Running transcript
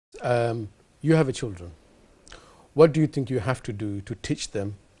You have a children. What do you think you have to do to teach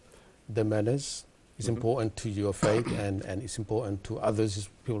them the manners? It's important to your faith and it's important to others,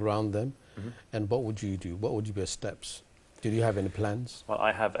 people around them. And what would you do? What would be your steps? Do you have any plans? Well,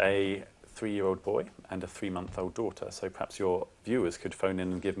 I have a 3-year-old boy and a 3-month-old daughter, so perhaps your viewers could phone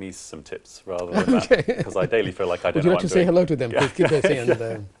in and give me some tips rather than that, because I daily feel like I don't know what I'm doing. Would you like to say hello to them? Yeah. Keep their saying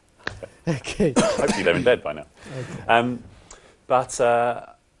them. Okay. Hopefully they're in bed by now. Okay. But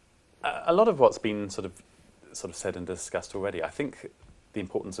a lot of what's been sort of said and discussed already, I think the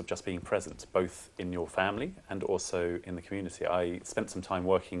importance of just being present, both in your family and also in the community. I spent some time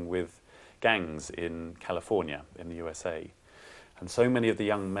working with gangs in California, in the USA, and so many of the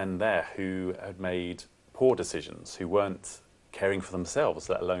young men there who had made poor decisions, who weren't caring for themselves,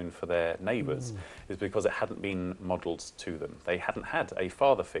 let alone for their neighbours, is because it hadn't been modelled to them. They hadn't had a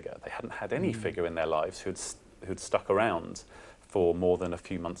father figure, they hadn't had any figure in their lives who'd stuck around for more than a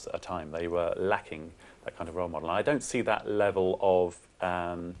few months at a time. They were lacking that kind of role model. And I don't see that level of,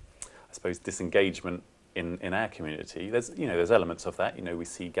 I suppose, disengagement in our community. There's elements of that. We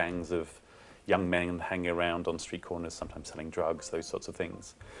see gangs of young men hanging around on street corners, sometimes selling drugs, those sorts of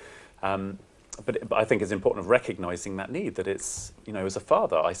things. But I think it's important of recognising that need, that it's, as a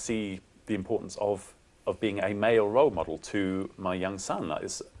father, I see the importance of being a male role model to my young son.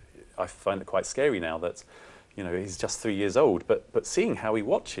 I find it quite scary now that, he's just 3 years old, but seeing how he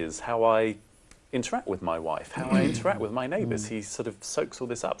watches, how I interact with my wife, how I interact with my neighbours, he sort of soaks all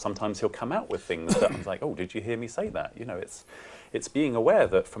this up. Sometimes he'll come out with things that I'm like, oh, did you hear me say that? It's being aware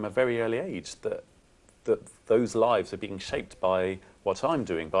that from a very early age that those lives are being shaped by what I'm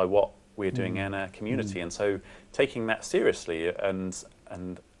doing, by what we're doing in our community. And so taking that seriously and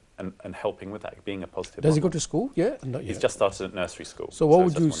helping with that, being a positive Does he model. go to school? Yeah? Not yet. He's just started at nursery school. So what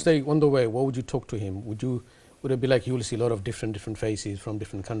would you say on the way? What would you talk to him? Would it be like you will see a lot of different faces from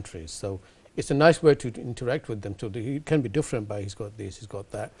different countries? So it's a nice way to interact with them. So he can be different, but he's got this, he's got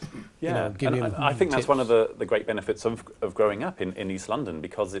that. Yeah, I think that's one of the great benefits of growing up in East London,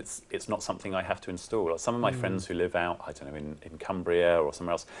 because it's not something I have to install. Some of my friends who live out, I don't know, in Cumbria or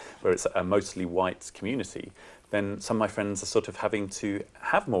somewhere else, where it's a mostly white community, then some of my friends are sort of having to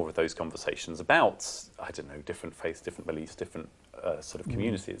have more of those conversations about, I don't know, different faiths, different beliefs, different sort of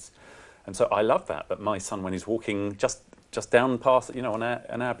communities. And so I love that. But my son, when he's walking just down past, on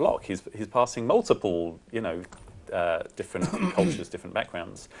our block, he's passing multiple, different cultures, different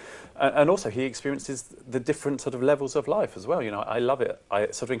backgrounds, and also he experiences the different sort of levels of life as well. I love it. I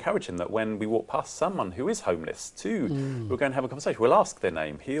sort of encourage him that when we walk past someone who is homeless, we'll go and have a conversation. We'll ask their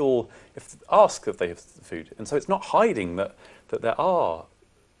name. He'll ask if they have food, and so it's not hiding that there are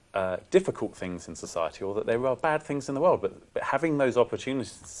difficult things in society, or that there are bad things in the world, but having those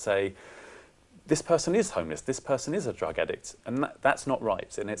opportunities to say, this person is homeless, this person is a drug addict, and that's not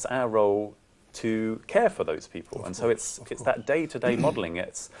right, and it's our role to care for those people. And so it's that day-to-day modelling.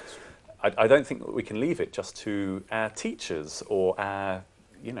 I don't think that we can leave it just to our teachers or our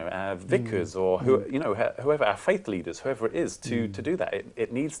vicars or whoever, our faith leaders, whoever it is, to do that.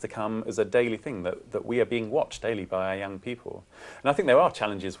 It needs to come as a daily thing, that we are being watched daily by our young people. And I think there are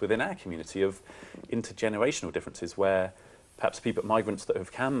challenges within our community of intergenerational differences, where perhaps migrants that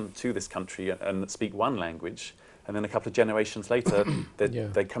have come to this country and speak one language, and then a couple of generations later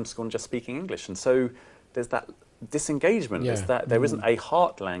they come to school and just speaking English. And so there's that disengagement, there's that there isn't a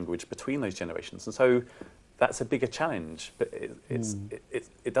heart language between those generations. And so that's a bigger challenge, but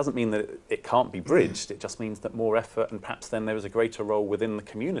it doesn't mean that it can't be bridged. It just means that more effort, and perhaps then there is a greater role within the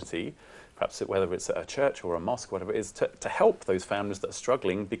community, perhaps whether it's at a church or a mosque, whatever it is, to help those families that are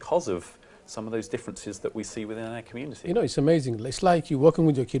struggling because of some of those differences that we see within our community. It's amazing. It's like you're working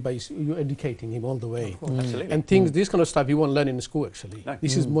with your kid, but you're educating him all the way. Absolutely. And this kind of stuff you won't learn in school, actually. No.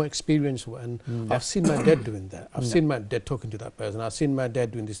 This is more experience, and I've seen my dad doing that. I've seen my dad talking to that person. I've seen my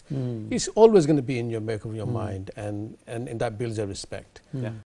dad doing this. It's always going to be in your back of your mind, and that builds a respect.